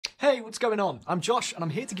Hey, what's going on? I'm Josh and I'm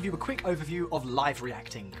here to give you a quick overview of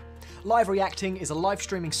LiveReacting. LiveReacting is a live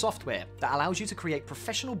streaming software that allows you to create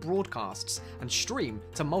professional broadcasts and stream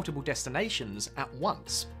to multiple destinations at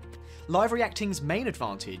once. LiveReacting's main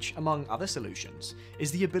advantage, among other solutions,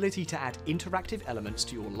 is the ability to add interactive elements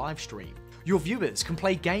to your live stream. Your viewers can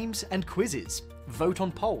play games and quizzes, vote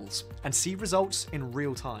on polls, and see results in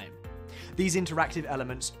real time. These interactive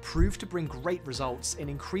elements prove to bring great results in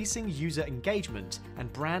increasing user engagement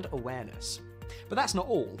and brand awareness. But that's not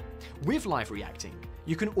all. With LiveReacting,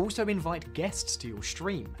 you can also invite guests to your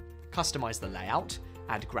stream, customize the layout,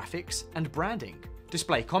 add graphics and branding,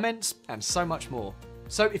 display comments, and so much more.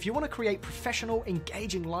 So if you want to create professional,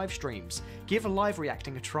 engaging live streams, give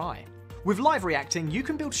LiveReacting a try. With LiveReacting, you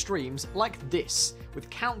can build streams like this, with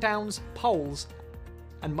countdowns, polls,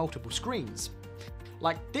 and multiple screens.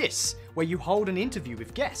 Like this, where you hold an interview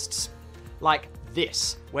with guests. Like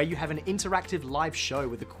this, where you have an interactive live show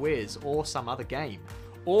with a quiz or some other game.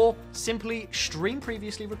 Or simply stream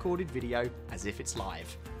previously recorded video as if it's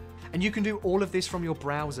live. And you can do all of this from your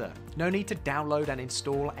browser. No need to download and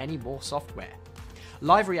install any more software.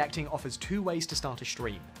 LiveReacting offers two ways to start a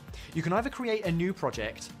stream. You can either create a new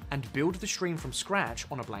project and build the stream from scratch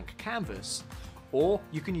on a blank canvas, or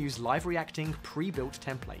you can use LiveReacting pre-built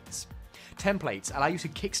templates. Templates allow you to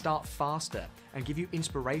kickstart faster and give you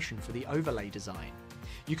inspiration for the overlay design.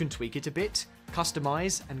 You can tweak it a bit,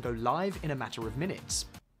 customize, and go live in a matter of minutes.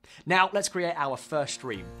 Now let's create our first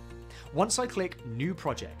stream. Once I click New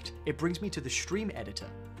Project, it brings me to the stream editor.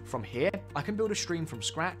 From here, I can build a stream from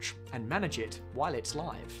scratch and manage it while it's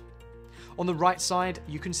live. On the right side,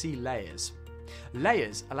 you can see Layers.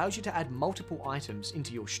 Layers allows you to add multiple items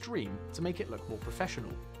into your stream to make it look more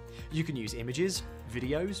professional. You can use images,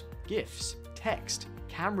 videos, GIFs, text,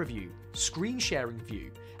 camera view, screen sharing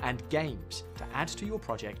view, and games to add to your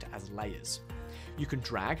project as layers. You can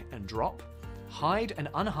drag and drop, hide and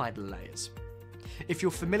unhide the layers. If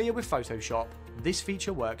you're familiar with Photoshop, this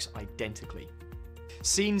feature works identically.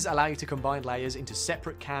 Scenes allow you to combine layers into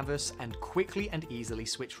separate canvas and quickly and easily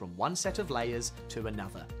switch from one set of layers to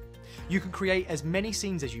another. You can create as many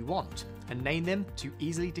scenes as you want and name them to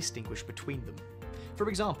easily distinguish between them. For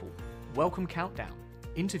example, welcome countdown,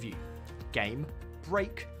 interview, game,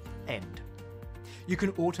 break, end. You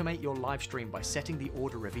can automate your live stream by setting the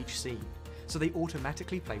order of each scene, so they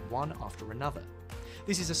automatically play one after another.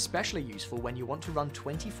 This is especially useful when you want to run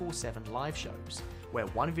 24/7 live shows, where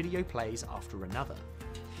one video plays after another.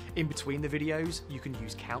 In between the videos, you can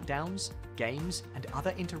use countdowns, games, and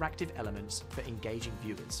other interactive elements for engaging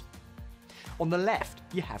viewers. On the left,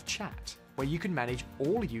 you have chat, where you can manage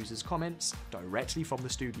all users' comments directly from the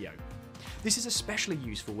studio. This is especially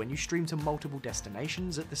useful when you stream to multiple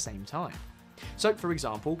destinations at the same time. So, for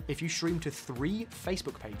example, if you stream to 3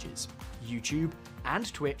 Facebook pages, YouTube,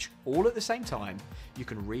 and Twitch all at the same time, you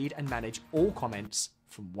can read and manage all comments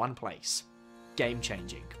from one place. Game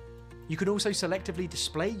changing. You can also selectively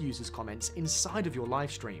display users' comments inside of your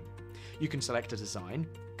live stream. You can select a design,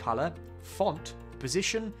 color, font,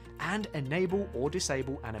 position, and enable or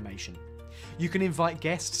disable animation. You can invite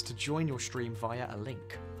guests to join your stream via a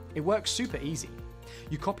link. It works super easy.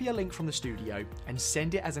 You copy a link from the studio and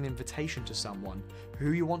send it as an invitation to someone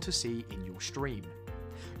who you want to see in your stream.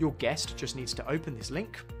 Your guest just needs to open this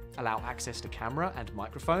link, allow access to camera and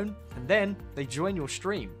microphone, and then they join your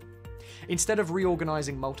stream. Instead of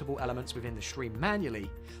reorganizing multiple elements within the stream manually,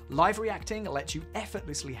 LiveReacting lets you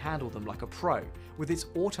effortlessly handle them like a pro with its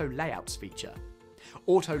Auto Layouts feature.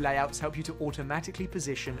 Auto layouts help you to automatically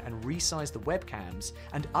position and resize the webcams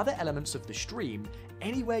and other elements of the stream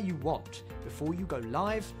anywhere you want before you go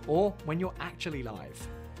live or when you're actually live.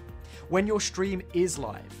 When your stream is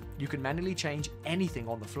live, you can manually change anything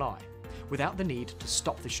on the fly without the need to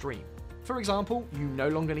stop the stream. For example, you no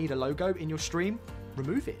longer need a logo in your stream,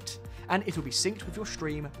 remove it, and it'll be synced with your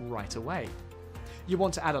stream right away. You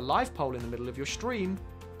want to add a live poll in the middle of your stream,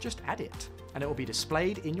 just add it, and it will be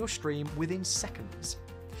displayed in your stream within seconds.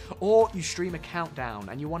 Or you stream a countdown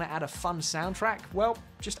and you want to add a fun soundtrack? Well,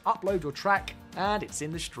 just upload your track and it's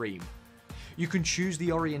in the stream. You can choose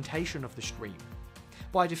the orientation of the stream.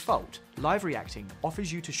 By default, LiveReacting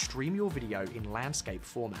offers you to stream your video in landscape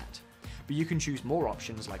format, but you can choose more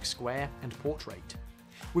options like square and portrait.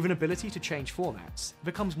 With an ability to change formats, it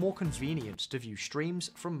becomes more convenient to view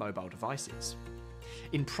streams from mobile devices.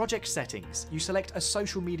 In project settings, you select a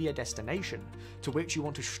social media destination to which you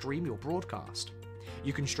want to stream your broadcast.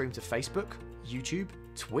 You can stream to Facebook, YouTube,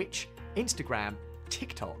 Twitch, Instagram,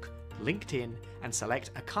 TikTok, LinkedIn, and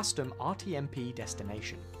select a custom RTMP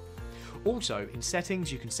destination. Also, in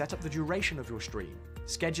settings, you can set up the duration of your stream,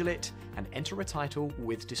 schedule it, and enter a title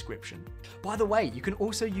with description. By the way, you can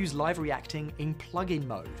also use live reacting in plugin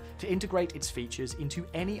mode to integrate its features into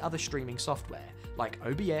any other streaming software like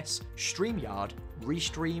OBS, StreamYard,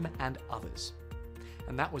 Restream, and others.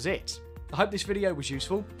 And that was it. I hope this video was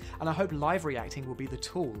useful, and I hope live reacting will be the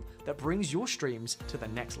tool that brings your streams to the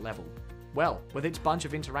next level. Well, with its bunch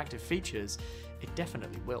of interactive features, it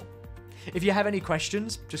definitely will. If you have any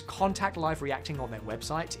questions, just contact LiveReacting on their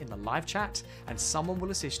website in the live chat, and someone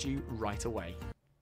will assist you right away.